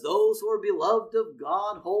 So, as those who are beloved of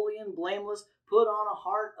God, holy and blameless, put on a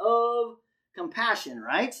heart of compassion,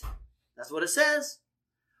 right? That's what it says.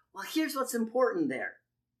 Well, here's what's important there.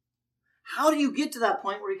 How do you get to that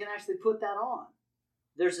point where you can actually put that on?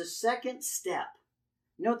 there's a second step.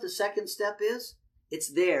 You know what the second step is?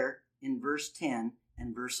 It's there in verse 10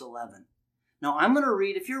 and verse 11. Now I'm going to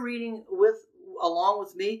read, if you're reading along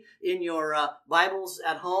with me in your Bibles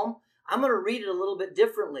at home, I'm going to read it a little bit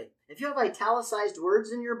differently. If you have italicized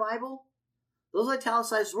words in your Bible, those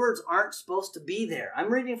italicized words aren't supposed to be there.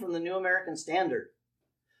 I'm reading from the New American Standard.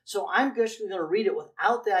 So I'm just going to read it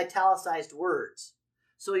without the italicized words.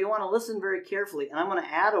 So you want to listen very carefully. And I'm going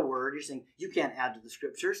to add a word. You're saying, you can't add to the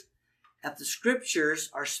scriptures. If the scriptures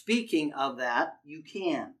are speaking of that, you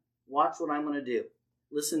can. Watch what I'm going to do.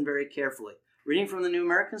 Listen very carefully. Reading from the New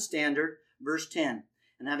American Standard, verse 10.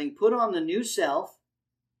 And having put on the new self,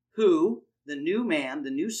 who, the new man,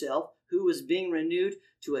 the new self, who is being renewed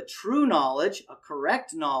to a true knowledge, a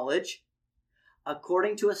correct knowledge,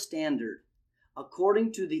 according to a standard,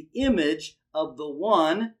 according to the image of the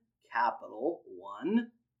one, capital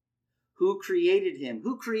One, who created him.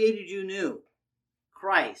 Who created you new?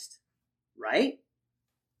 Christ, right?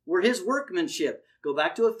 We're his workmanship. Go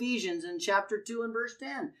back to Ephesians in chapter 2 and verse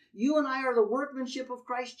 10. You and I are the workmanship of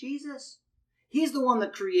Christ Jesus. He's the one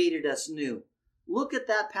that created us new. Look at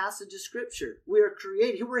that passage of Scripture. We are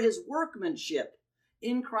created. We're his workmanship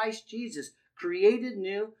in Christ Jesus, created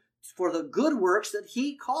new for the good works that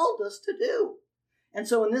he called us to do. And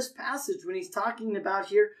so in this passage, when he's talking about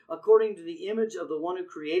here, according to the image of the one who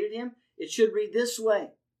created him, it should read this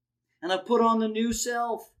way. And I've put on the new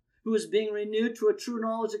self, who is being renewed to a true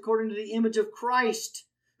knowledge according to the image of Christ,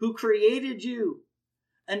 who created you.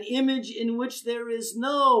 An image in which there is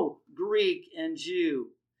no Greek and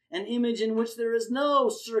Jew. An image in which there is no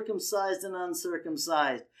circumcised and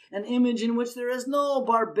uncircumcised. An image in which there is no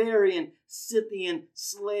barbarian, Scythian,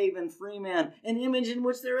 slave, and free man. An image in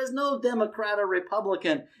which there is no Democrat or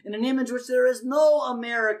Republican. And an image in which there is no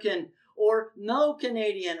American or no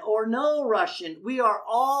Canadian or no Russian. We are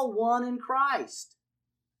all one in Christ.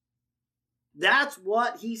 That's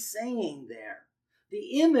what he's saying there.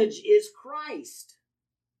 The image is Christ.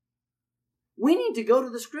 We need to go to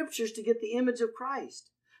the scriptures to get the image of Christ.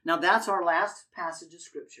 Now that's our last passage of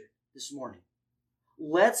scripture this morning.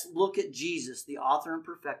 Let's look at Jesus, the author and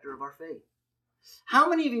perfecter of our faith. How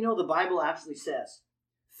many of you know the Bible actually says,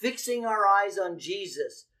 fixing our eyes on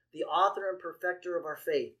Jesus, the author and perfecter of our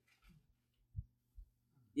faith?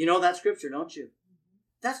 You know that scripture, don't you?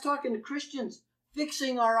 That's talking to Christians.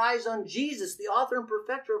 Fixing our eyes on Jesus, the author and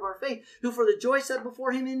perfecter of our faith, who for the joy set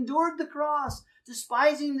before him endured the cross,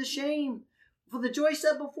 despising the shame. For the joy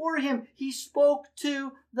set before him, he spoke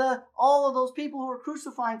to all of those people who were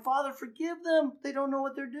crucifying, Father, forgive them. They don't know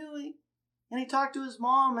what they're doing. And he talked to his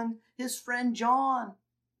mom and his friend John.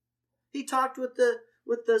 He talked with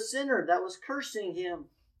the sinner that was cursing him.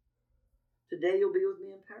 Today you'll be with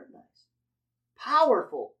me in paradise.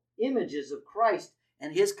 Powerful images of Christ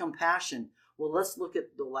and his compassion. Well, let's look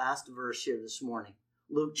at the last verse here this morning.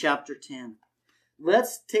 Luke chapter 10.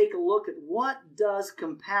 Let's take a look at what does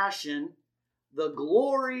compassion, the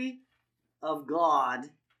glory of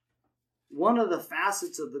God, one of the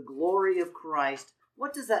facets of the glory of Christ,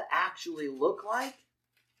 what does that actually look like?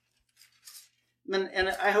 And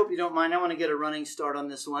I hope you don't mind. I want to get a running start on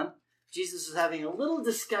this one. Jesus is having a little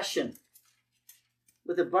discussion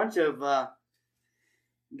with a bunch of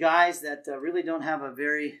guys that really don't have a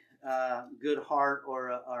very good heart or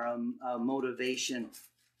a motivation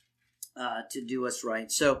to do us right.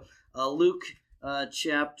 So Luke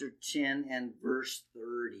chapter 10 and verse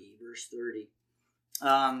 30. Verse 30.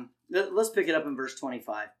 Let's pick it up in verse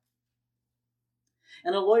 25.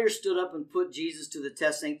 And a lawyer stood up and put Jesus to the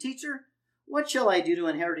test, saying, Teacher, what shall I do to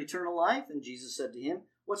inherit eternal life? And Jesus said to him,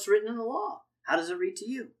 What's written in the law? How does it read to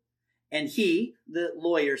you? And he, the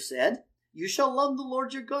lawyer, said, You shall love the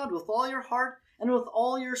Lord your God with all your heart and with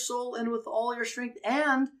all your soul and with all your strength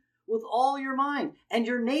and with all your mind, and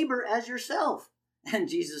your neighbor as yourself. And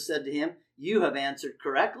Jesus said to him, You have answered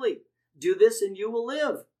correctly. Do this and you will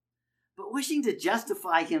live. But wishing to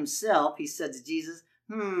justify himself, he said to Jesus,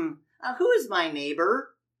 who is my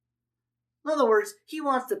neighbor? In other words, he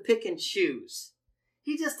wants to pick and choose.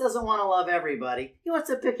 He just doesn't want to love everybody. He wants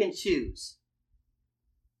to pick and choose.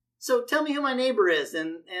 So tell me who my neighbor is,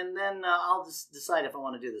 and then I'll just decide if I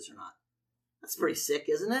want to do this or not. That's pretty sick,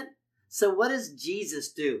 isn't it? So what does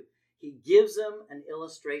Jesus do? He gives them an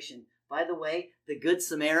illustration. By the way, the Good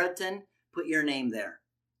Samaritan, put your name there.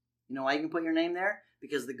 You know why you can put your name there?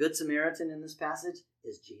 Because the Good Samaritan in this passage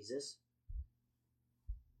is Jesus.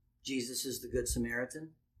 Jesus is the Good Samaritan.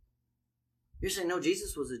 You're saying, no,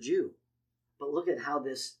 Jesus was a Jew. But look at how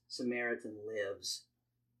this Samaritan lives.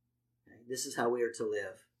 Okay? This is how we are to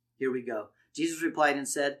live. Here we go. Jesus replied and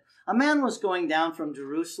said, A man was going down from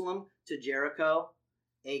Jerusalem to Jericho,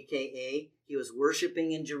 a.k.a. He was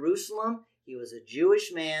worshiping in Jerusalem. He was a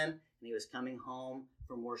Jewish man, and he was coming home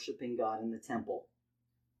from worshiping God in the temple.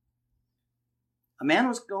 A man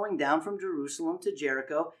was going down from Jerusalem to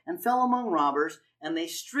Jericho and fell among robbers, and they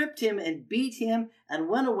stripped him and beat him and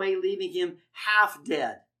went away, leaving him half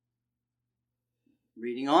dead.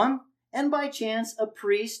 Reading on, and by chance a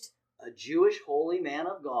priest, a Jewish holy man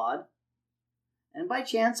of God, and by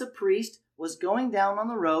chance a priest was going down on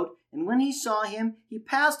the road, and when he saw him, he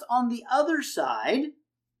passed on the other side.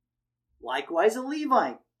 Likewise a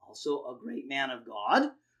Levite, also a great man of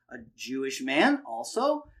God, a Jewish man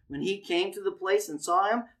also, when he came to the place and saw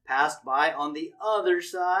him, passed by on the other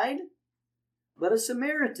side. But a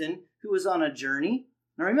Samaritan who was on a journey.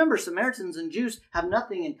 Now remember, Samaritans and Jews have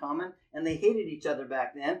nothing in common, and they hated each other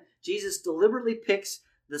back then. Jesus deliberately picks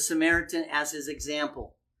the Samaritan as his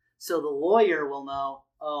example. So the lawyer will know,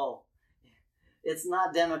 oh, it's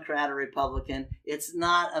not Democrat or Republican. It's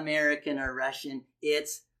not American or Russian.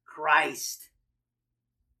 It's Christ.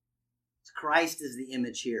 Christ is the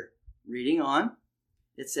image here. Reading on,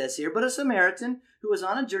 it says here, but a Samaritan who was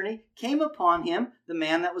on a journey came upon him, the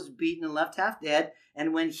man that was beaten and left half dead,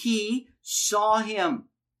 and when he saw him,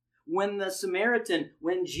 when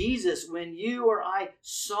Jesus, when you or I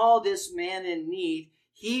saw this man in need,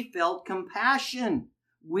 he felt compassion.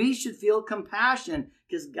 We should feel compassion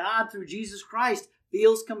because God, through Jesus Christ,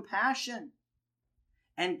 feels compassion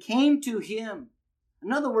and came to him.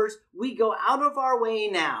 In other words, we go out of our way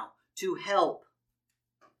now to help.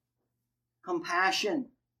 Compassion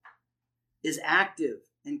is active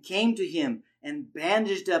and came to him and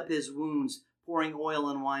bandaged up his wounds, pouring oil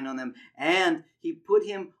and wine on them. And he put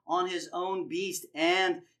him on his own beast,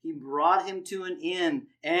 and he brought him to an inn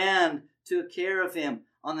and took care of him.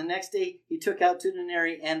 On the next day, he took out 2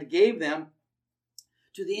 denarii and gave them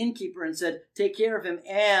to the innkeeper and said, take care of him,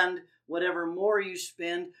 and whatever more you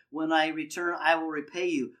spend, when I return, I will repay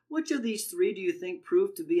you. Which of these 3 do you think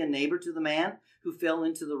proved to be a neighbor to the man who fell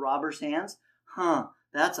into the robber's hands?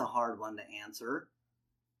 That's a hard one to answer.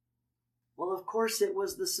 Well, of course it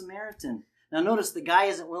was the Samaritan. Now notice the guy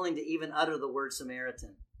isn't willing to even utter the word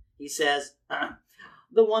Samaritan. He says,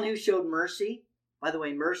 the one who showed mercy. By the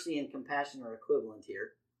way, mercy and compassion are equivalent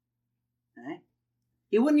here. Okay?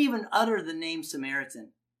 He wouldn't even utter the name Samaritan.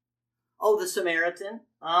 Oh, the Samaritan?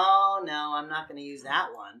 Oh, no, I'm not going to use that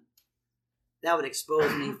one. That would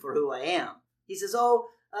expose me for who I am. He says, the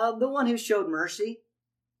one who showed mercy.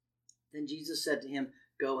 Then Jesus said to him,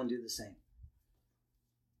 go and do the same.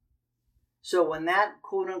 So when that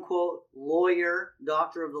quote-unquote lawyer,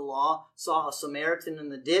 doctor of the law, saw a Samaritan in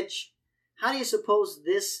the ditch, how do you suppose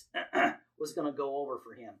this was going to go over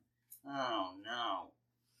for him? Oh, no.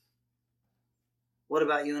 What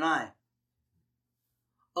about you and I?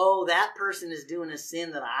 Oh, that person is doing a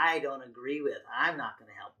sin that I don't agree with. I'm not going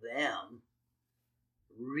to help them.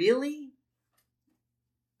 Really?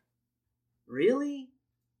 Really?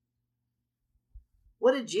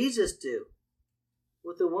 What did Jesus do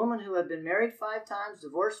with the woman who had been married 5 times,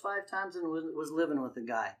 divorced 5 times, and was living with a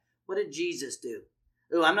guy? What did Jesus do?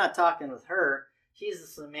 Oh, I'm not talking with her. She's a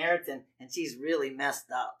Samaritan, and she's really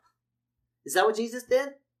messed up. Is that what Jesus did?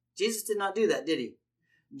 Jesus did not do that, did he?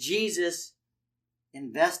 Jesus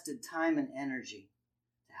invested time and energy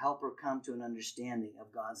to help her come to an understanding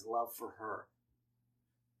of God's love for her.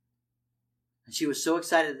 And she was so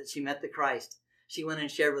excited that she met the Christ. She went and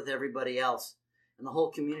shared with everybody else. And the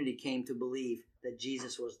whole community came to believe that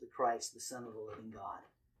Jesus was the Christ, the Son of the living God.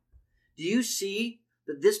 Do you see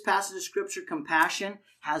that this passage of Scripture, compassion,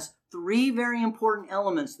 has 3 very important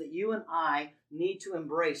elements that you and I need to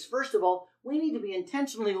embrace? First of all, we need to be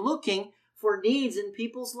intentionally looking for needs in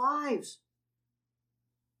people's lives.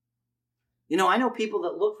 You know, I know people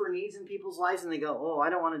that look for needs in people's lives and they go, oh, I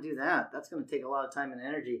don't want to do that. That's going to take a lot of time and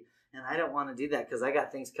energy. And I don't want to do that because I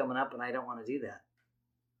got things coming up and I don't want to do that.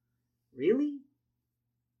 Really?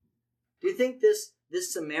 Do you think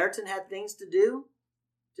this Samaritan had things to do?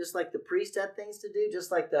 Just like the priest had things to do?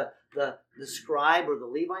 Just like the scribe or the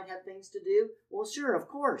Levite had things to do? Well, sure, of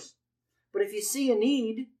course. But if you see a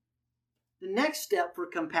need, the next step for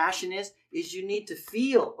compassion is you need to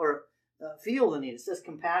feel the need. It says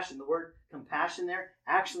compassion. The word compassion there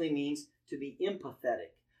actually means to be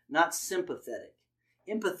empathetic, not sympathetic.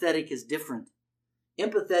 Empathetic is different.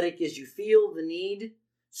 Empathetic is you feel the need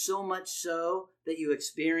so much so that you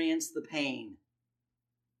experience the pain.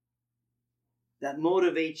 That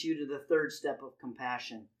motivates you to the 3rd step of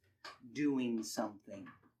compassion, doing something.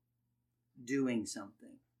 Doing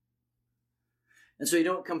something. And so you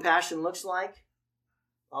know what compassion looks like?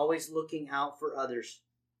 Always looking out for others,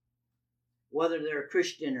 whether they're a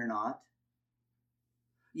Christian or not.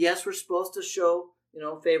 Yes, we're supposed to show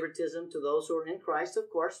favoritism to those who are in Christ, of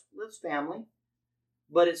course, that's family.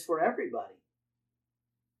 But it's for everybody.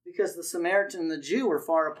 Because the Samaritan and the Jew were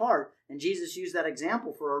far apart, and Jesus used that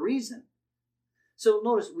example for a reason. So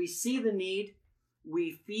notice, we see the need,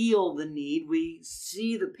 we feel the need, we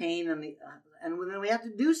see the pain, and then we have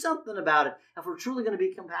to do something about it if we're truly going to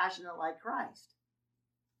be compassionate like Christ.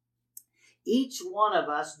 Each one of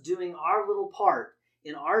us doing our little part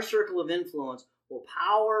in our circle of influence will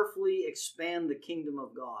powerfully expand the kingdom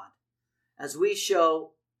of God as we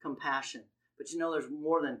show compassion. But there's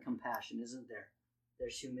more than compassion, isn't there?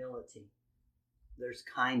 There's humility. There's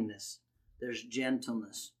kindness. There's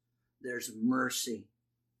gentleness. There's mercy.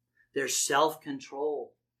 There's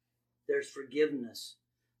self-control. There's forgiveness.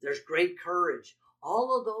 There's great courage.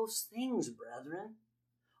 All of those things, brethren,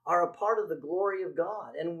 are a part of the glory of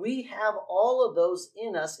God. And we have all of those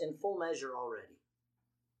in us in full measure already.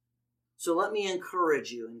 So let me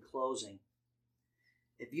encourage you in closing.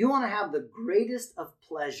 If you want to have the greatest of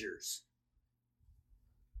pleasures,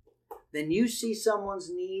 then you see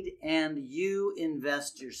someone's need and you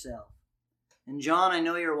invest yourself. And John, I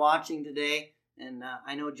know you're watching today, and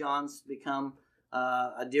I know John's become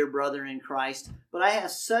a dear brother in Christ, but I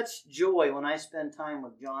have such joy when I spend time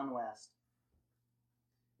with John West.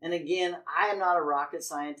 And again, I am not a rocket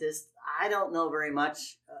scientist. I don't know very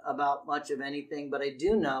much about much of anything, but I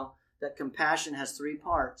do know that compassion has 3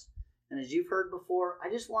 parts. And as you've heard before, I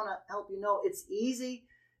just want to help you know it's easy.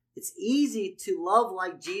 It's easy to love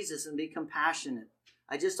like Jesus and be compassionate.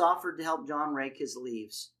 I just offered to help John rake his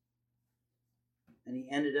leaves. And he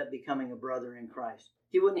ended up becoming a brother in Christ.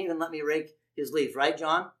 He wouldn't even let me rake his leaves, right,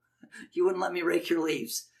 John? He wouldn't let me rake your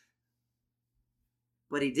leaves.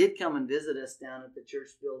 But he did come and visit us down at the church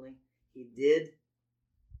building. He did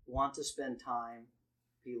want to spend time.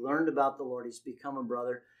 He learned about the Lord. He's become a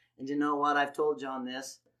brother. And you know what? I've told John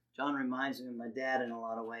this. John reminds me of my dad in a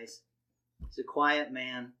lot of ways. He's a quiet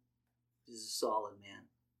man. He's a solid man.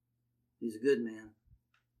 He's a good man.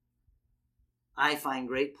 I find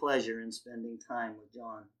great pleasure in spending time with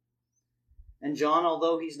John. And John,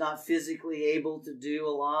 although he's not physically able to do a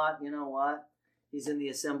lot, you know what? He's in the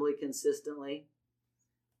assembly consistently.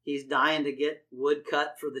 He's dying to get wood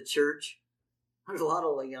cut for the church. There's a lot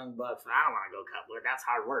of young bucks. I don't want to go cut wood. That's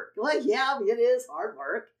hard work. Well, yeah, it is hard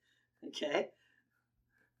work. Okay.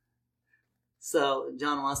 So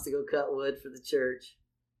John wants to go cut wood for the church.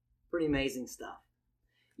 Pretty amazing stuff.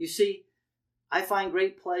 You see, I find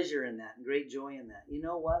great pleasure in that and great joy in that. You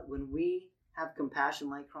know what? When we have compassion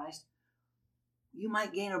like Christ, you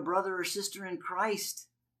might gain a brother or sister in Christ.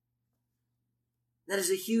 That is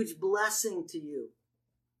a huge blessing to you.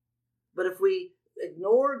 But if we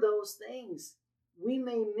ignore those things, we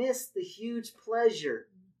may miss the huge pleasure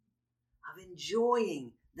of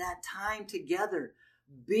enjoying that time together,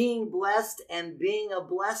 being blessed and being a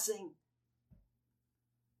blessing.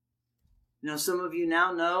 Some of you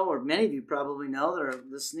now know, or many of you probably know that are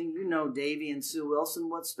listening, you know Davy and Sue Wilson,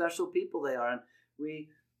 what special people they are. And we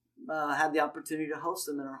had the opportunity to host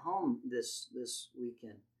them in our home this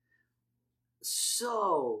weekend.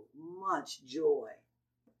 So much joy.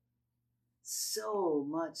 So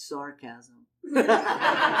much sarcasm.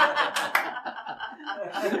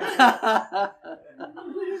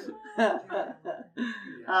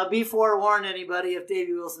 Be forewarned, anybody, if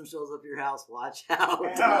Davy Wilson shows up at your house, watch out.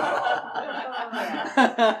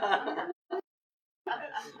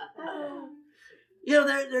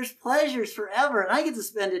 There's pleasures forever, and I get to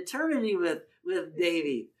spend eternity with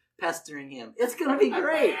Davy pestering him. It's going to be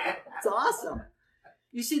great. It's awesome.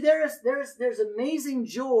 You see, there's amazing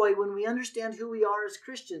joy when we understand who we are as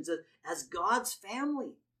Christians, as God's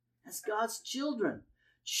family, as God's children,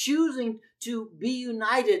 choosing to be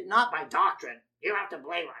united not by doctrine, you have to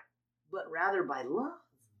believe it, but rather by love,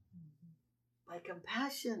 by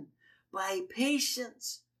compassion, by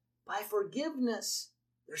patience, by forgiveness.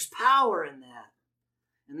 There's power in that.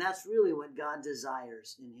 And that's really what God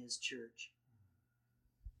desires in His church.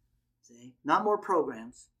 See? Not more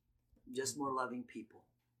programs, just more loving people.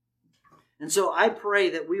 And so I pray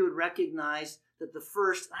that we would recognize that the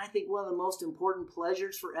first, I think one of the most important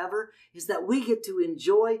pleasures forever, is that we get to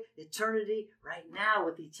enjoy eternity right now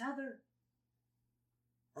with each other.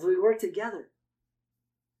 As we work together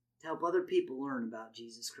to help other people learn about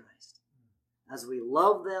Jesus Christ. As we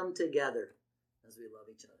love them together, as we love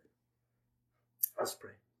each other. Let's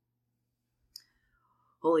pray.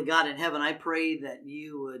 Holy God in heaven, I pray that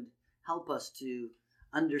you would help us to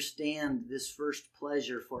understand this first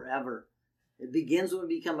pleasure forever. It begins when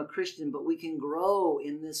we become a Christian, but we can grow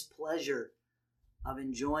in this pleasure of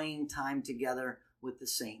enjoying time together with the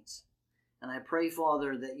saints. And I pray,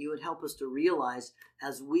 Father, that you would help us to realize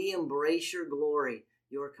as we embrace your glory,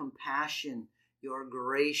 your compassion, your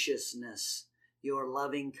graciousness, your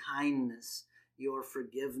loving kindness, your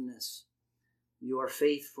forgiveness, your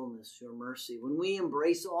faithfulness, your mercy. When we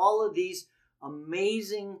embrace all of these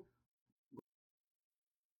amazing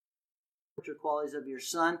qualities of your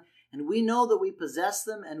Son, and we know that we possess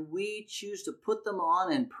them and we choose to put them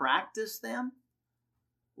on and practice them,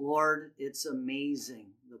 Lord, it's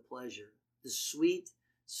amazing, the pleasure, the sweet,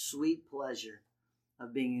 sweet pleasure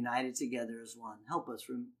of being united together as one. Help us,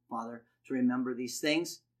 Father, to remember these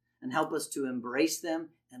things and help us to embrace them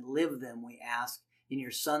and live them, we ask, in your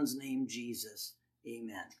Son's name, Jesus.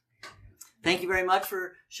 Amen. Thank you very much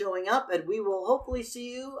for showing up, and we will hopefully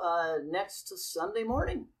see you next Sunday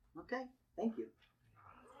morning. Okay, thank you.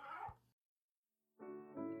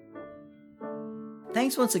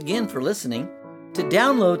 Thanks once again for listening. To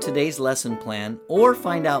download today's lesson plan or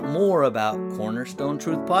find out more about Cornerstone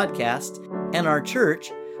Truth Podcast and our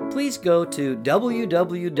church, please go to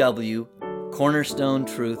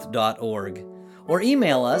www.cornerstonetruth.org or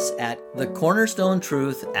email us at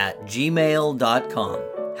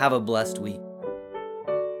thecornerstonetruth@gmail.com. Have a blessed week.